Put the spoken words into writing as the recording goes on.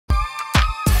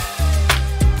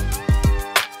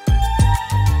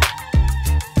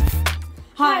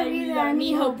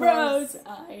Armijo Bros.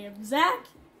 I am Zach.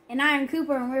 And I am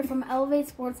Cooper, and we're from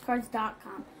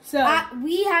ElevateSportsCards.com. So,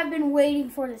 we have been waiting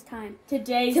for this time.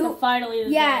 Today's the finally the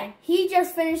day. Yeah, he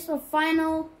just finished the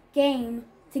final game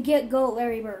to get GO.A.T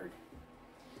Larry Bird.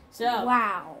 So,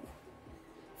 wow.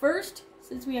 First,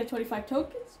 since we have 25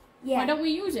 tokens, why don't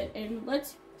we use it? And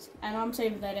I'm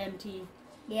saving that MT.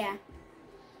 Yeah.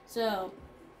 So,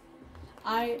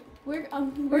 we're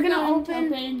gonna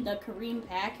open the Kareem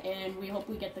pack, and we hope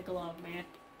we get the glove, man.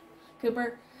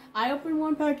 Cooper, I open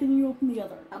one pack and you open the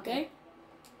other, okay?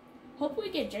 Hope we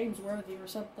get James Worthy or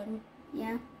something.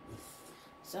 Yeah.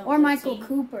 So or Michael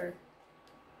Cooper.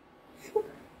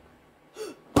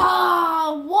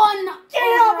 Oh, one! Get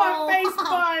out my face,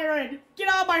 Byron! Get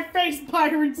out my face,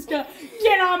 Byron Scott!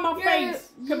 Get on my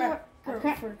face! Come here. For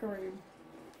Kareem.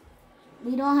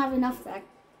 We don't have enough, Zach.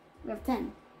 We have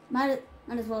 10. Might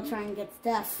as well try and get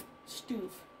Steph.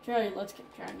 Stoof. Let's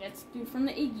try and get Stoof from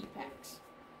the Iggy packs.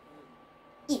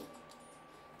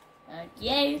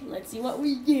 Okay, let's see what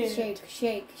we get. Shake,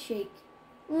 shake, shake.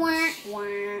 Wah,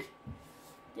 wah.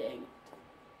 Dang.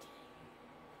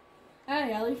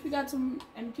 Hey, at least we got some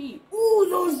MT. Ooh,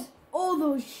 those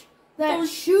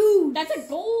shoes. That's a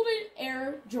Golden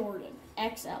Air Jordan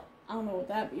XL. I don't know what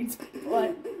that means,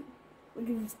 but look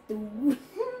at this dude.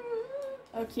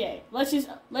 Okay, let's just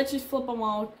flip them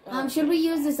all. Should we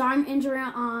use this arm injury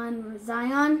on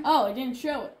Zion? Oh, it didn't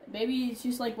show it. Maybe it's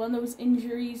just like one of those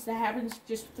injuries that happens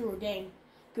just through a game.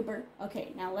 Cooper.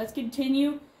 Okay, now let's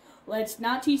continue. Let's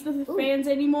not tease the fans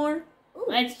anymore. Ooh.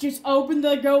 Let's just open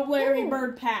the GO.A.T Larry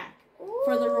Bird pack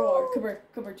for the reward. Cooper,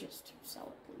 just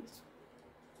sell it, please.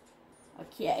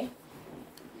 Okay.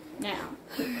 Now,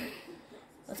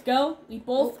 let's go. We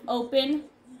both open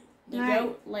the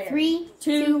GO.A.T Larry. 3,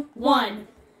 2, 1.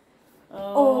 Wait,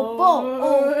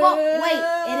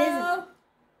 it isn't.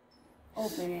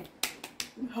 Open it.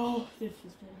 Oh, this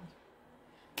is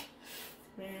bad.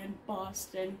 Man,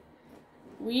 Boston.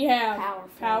 We have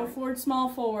power forward, small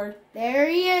forward. There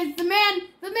he is, the man,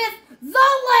 the myth, the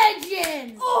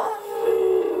legend. Oh.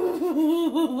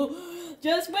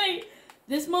 Just wait.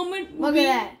 This moment. Look at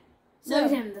that. Look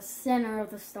at him, the center of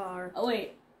the star. Oh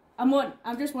wait, I'm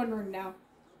just wondering now.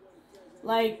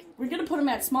 Like, we're gonna put him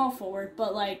at small forward,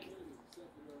 but like,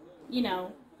 you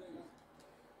know,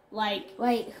 like.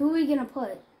 Wait, who are we gonna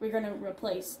put? We're gonna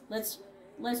replace. Let's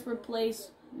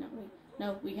replace.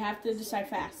 No, we have to decide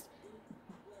fast.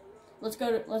 Let's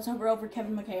hover over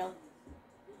Kevin McHale.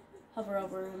 Hover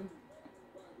over him.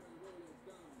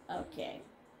 Okay.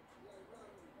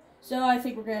 So I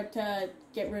think we're gonna have to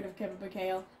get rid of Kevin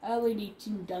McHale. I only need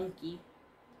Tim Dunkey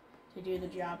to do the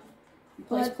job.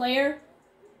 Replace player.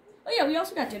 Oh yeah, we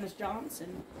also got Dennis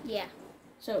Johnson. Yeah.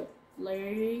 So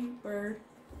Larry Bird.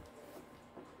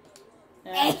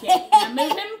 Okay. Now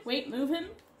move him. Wait, move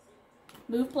him.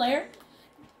 Move player.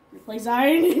 Replace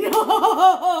Zion. No!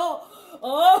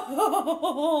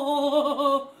 Oh!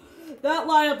 That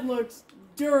lineup looks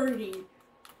dirty.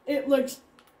 It looks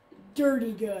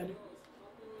dirty good.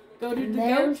 Go to the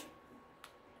GO.A.T.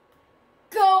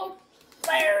 Go,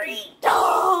 Larry.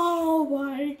 Oh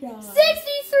my God.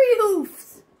 63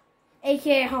 hoofs.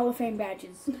 AKA Hall of Fame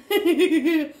badges.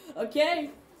 Okay.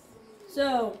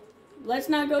 So, let's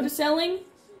not go to selling.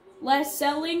 Less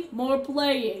selling, more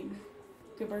playing.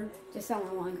 Cooper. Just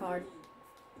selling one card.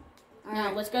 All now,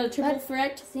 right. let's go to triple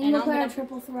threat. Single player,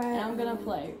 triple threat. And I'm going to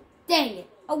play. Dang it.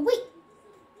 Oh, wait.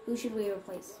 Who should we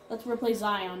replace? Let's replace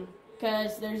Zion,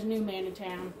 because there's a new man in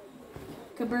town.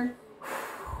 Cooper.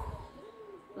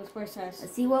 Let's process.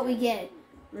 Let's see what we get.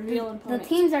 Reveal opponent. The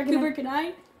teams are going to... Cooper, can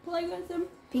I play with him?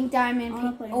 Pink diamond,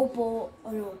 pink opal,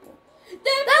 an opal.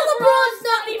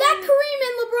 That Kareem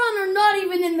and LeBron are not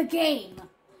even in the game.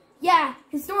 Yeah,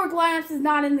 historic lineups is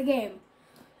not in the game.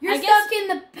 You're stuck in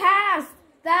the past.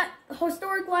 That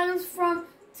historic lineups from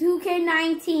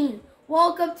 2K19.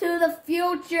 Welcome to the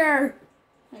future.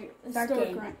 Hey,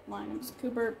 historic lineups.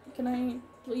 Cooper, can I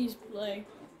please play?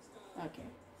 Okay.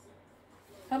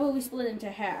 How about we split into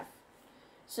half?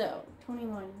 So,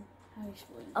 21. How do you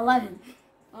split? 11.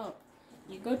 Oh.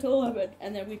 You go to 11,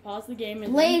 and then we pause the game.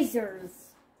 And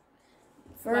Blazers.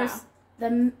 First,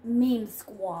 the meme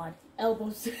squad.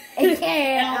 Elbows.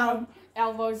 AKA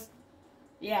elbows.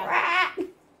 Yeah.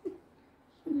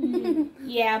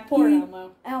 Yeah, poor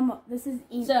Elmo. Elmo. This is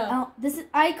emo. So,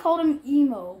 I called him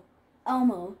emo.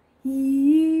 Elmo. Did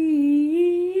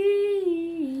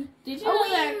you know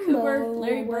that Cooper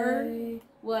Larry Bird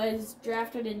was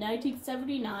drafted in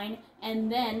 1979, and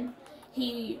then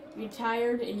he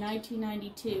retired in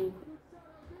 1992.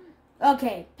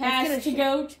 Okay. Pass to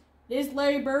GO.A.T. This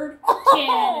Larry Bird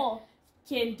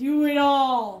can do it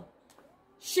all.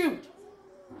 Shoot.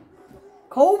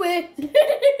 Kobe.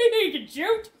 He can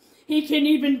shoot. He can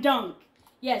even dunk.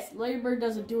 Yes, Larry Bird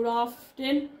doesn't do it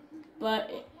often, but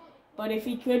if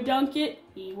he could dunk it,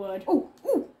 he would. Oh,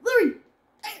 Larry.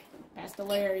 Pass to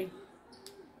Larry.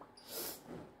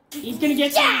 He's gonna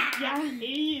get some. Yeah,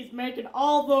 he is making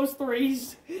all those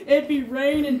threes. It'd be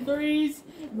raining threes.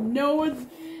 No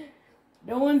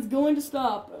one's going to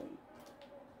stop him.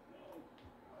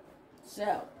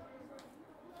 So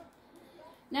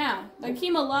now,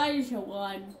 Hakeem Elijah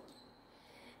one.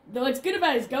 Though what's good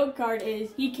about his GOAT card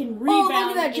is he can rebound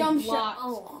look at that jump block,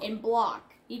 shot. and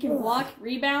block. He can block,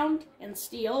 rebound, and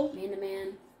steal. Man to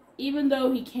man. Even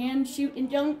though he can shoot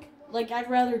and dunk, like I'd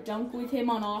rather dunk with him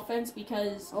on offense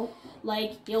because,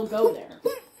 like, he'll go there.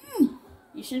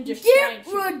 You shouldn't just try and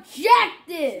shoot.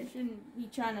 Rejected. You shouldn't be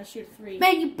trying to shoot three.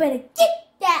 Man, you better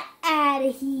get that out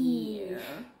of here.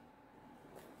 Yeah.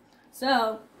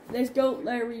 So let's go,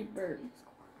 Larry Bird.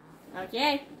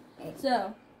 Okay.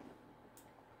 So.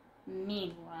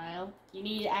 Meanwhile, you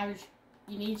need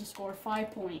to score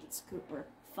 5 points, Cooper.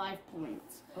 5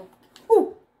 points.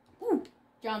 Ooh.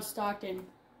 John Stockton.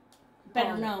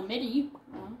 Better know. Midi.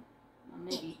 No, not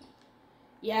Midi.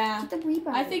 Yeah. Get the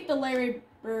rebound. I think the Larry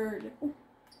Bird.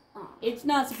 It's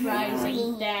not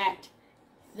surprising that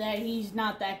he's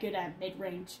not that good at mid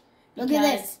range. Look at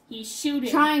this. He's shooting.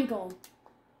 Triangle.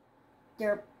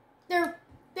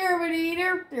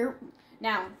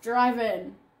 Now, drive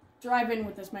in. Drive in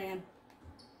with this man.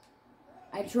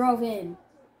 I drove in.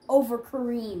 Over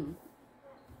Kareem.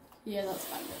 Yeah, that's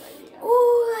not a good idea.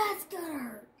 Ooh, that's gonna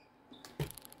hurt.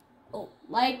 Oh,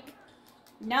 like,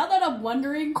 now that I'm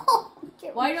wondering,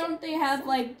 why don't they have,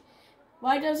 like,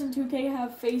 why doesn't 2K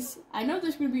have face? I know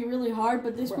this would be really hard,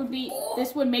 but this would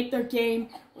make their game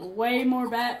way more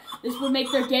bad. This would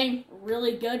make their game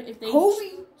really good if they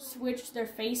switched their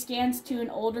face scans to an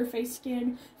older face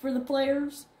scan for the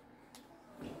players.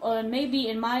 Maybe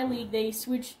in my league they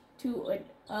switch to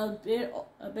a bit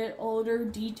older,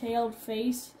 detailed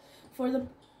face for the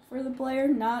player,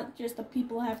 not just the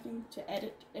people having to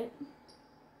edit it.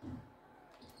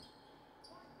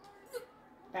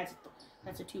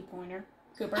 That's a 2-pointer,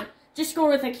 Cooper. Just score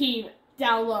with Hakeem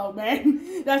down low,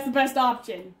 man. That's the best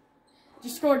option.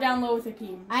 Just score down low with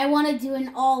Hakeem. I want to do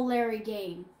an all Larry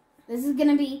game. This is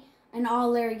gonna be an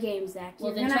all Larry game, Zach.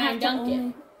 Well, then try and dunk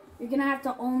it. You're gonna have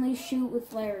to only shoot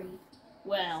with Larry.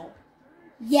 Well.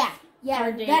 Yeah.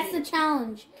 That's the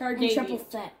challenge. Card and triple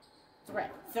threat.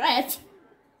 Threat.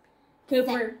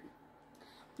 Cooper.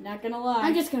 Not gonna lie.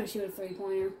 I'm just gonna shoot a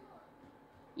 3-pointer.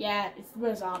 Yeah, it's the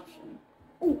best option.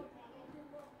 Ooh.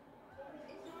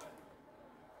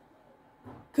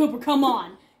 Cooper, come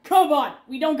on. Come on.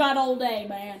 We don't got all day,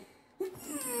 man.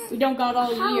 We don't got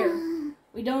all year.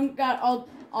 We don't got all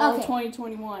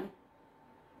 2021.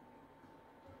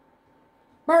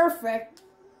 Perfect.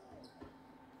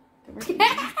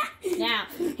 Now,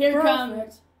 here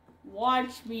comes.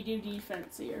 Watch me do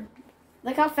defense here.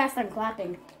 Look how fast I'm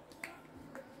clapping.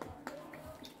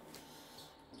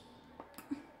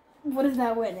 What if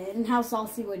that win? And how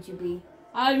salty would you be?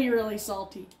 I'd be really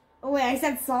salty. Oh wait, I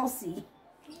said salty.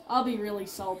 I'll be really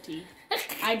salty.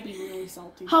 I'd be really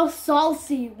salty. How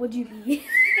salty would you be?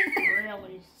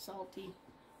 Really salty.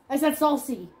 I said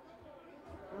salty.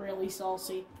 Really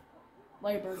salty.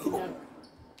 Labor.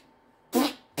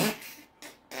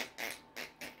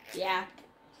 Yeah.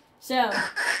 So.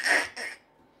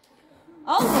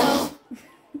 Also.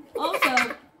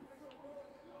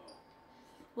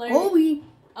 Larry.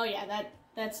 Oh yeah,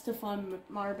 that's Stephon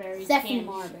Marbury. Stephon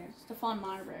Marbury. Stephon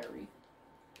Marbury.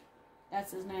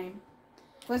 That's his name.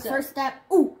 What's first step?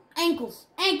 Ooh, ankles.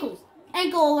 Ankle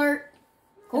alert.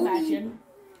 Imagine.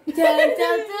 Dun, dun,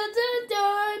 dun, dun,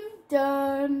 dun,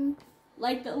 dun.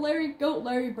 Like the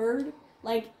Larry Bird.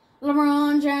 Like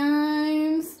LeBron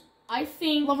James. I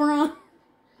think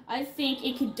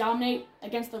it could dominate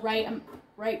against the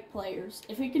right players.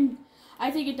 If it can,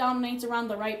 I think it dominates around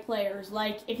the right players.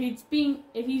 Like if he's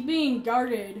being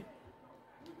guarded,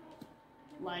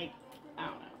 like I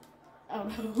don't know.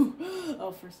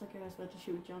 Oh, for a second I was about to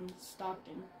shoot with John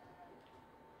Stockton.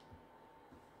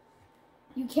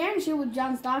 You can shoot with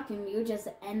John Stockton. You just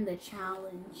end the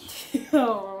challenge.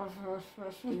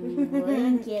 You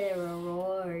wouldn't get a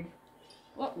reward.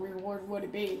 What reward would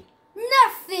it be?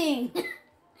 Nothing.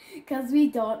 Because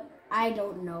I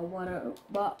don't know what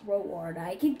reward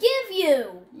I could give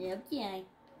you. Okay.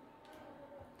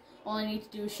 All I need to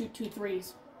do is shoot 2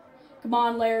 threes. Come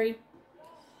on, Larry.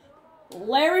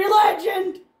 Larry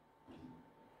Legend!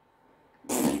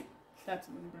 That's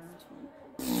an embarrassment.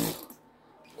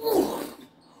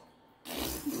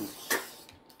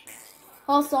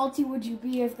 How salty would you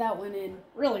be if that went in?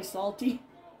 Really salty.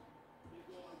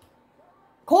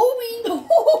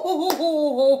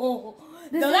 Oh,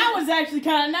 no, that was actually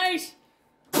kind of nice.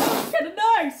 Kind of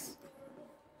nice.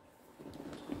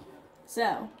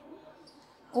 So,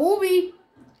 Kobe.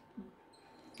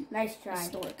 Nice try.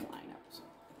 Historic lineups.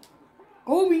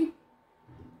 Kobe.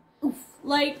 Oof.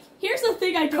 Like, here's the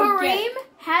thing I don't get. Kareem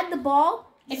had the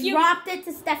ball, dropped it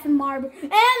to Stephen Marbury,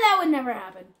 and that would never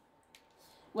happen.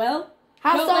 Well,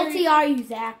 how salty are you,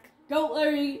 Zach? Goat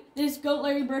Larry, this Goat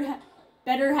Larry Bird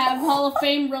better have Hall of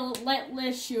Fame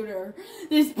relentless shooter.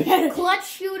 This better clutch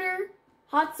shooter,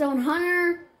 hot zone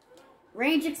hunter,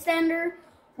 range extender.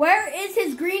 Where is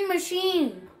his green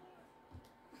machine?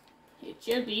 It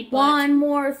should be. But one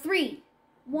more three.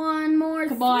 One more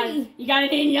come three. On, you got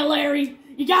it in you, Larry.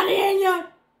 You got it in you.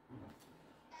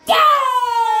 Yeah!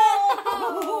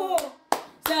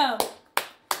 So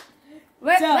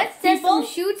let's test some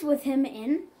shoots with him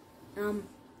in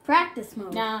practice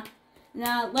mode. Nah,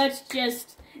 let's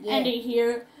just end it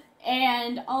here.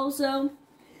 And also,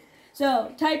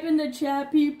 so type in the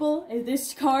chat, people, if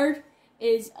this card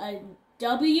is a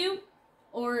W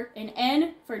or an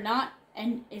N for not,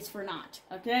 N is for not,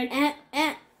 okay?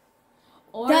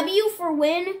 Or W for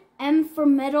win, M for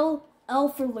medal, L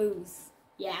for lose.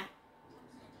 Yeah.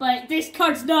 But this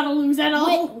card's not a lose at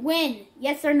all. Win.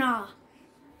 Yes or nah?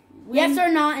 Yes or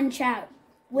nah in chat.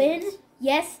 Win,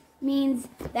 yes means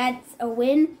that's a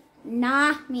win.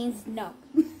 Nah means no.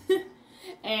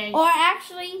 And or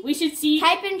actually, we should see.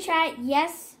 Type in chat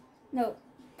yes. No.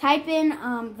 Type in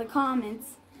the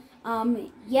comments.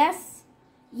 Yes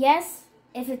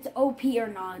if it's OP or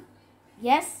not.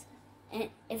 Yes, and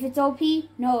if it's OP,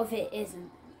 no if it isn't.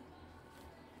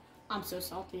 I'm so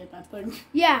salty at that thing.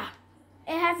 Yeah,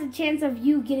 it has a chance of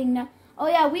you getting. Oh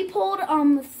yeah, we pulled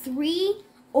 3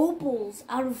 opals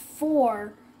out of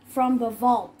 4 from the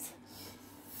vault.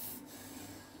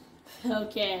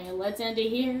 Okay, let's end it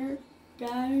here,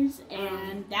 guys.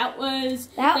 And that was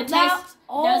the test. That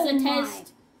was a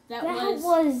test. That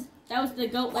was the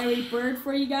Goat Larry Bird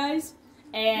for you guys,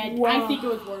 and I think it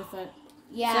was worth it.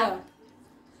 Yeah.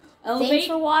 So, thanks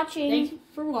for watching. Thanks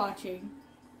for watching.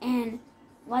 And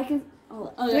like and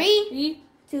 3,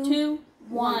 2,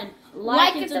 1.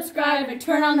 Like and subscribe and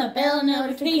turn on the bell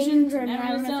notifications and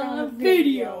never miss a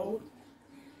video.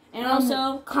 And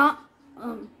also,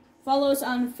 follow us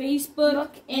on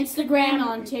Facebook, Instagram,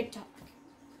 on TikTok.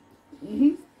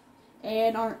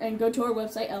 And go to our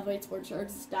website,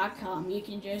 elevatesportscards.com. You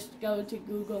can just go to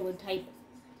Google and type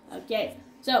it. Okay.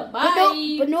 So,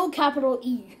 bye. But no capital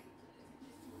E.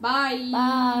 Bye.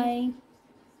 Bye.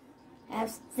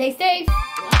 Stay safe.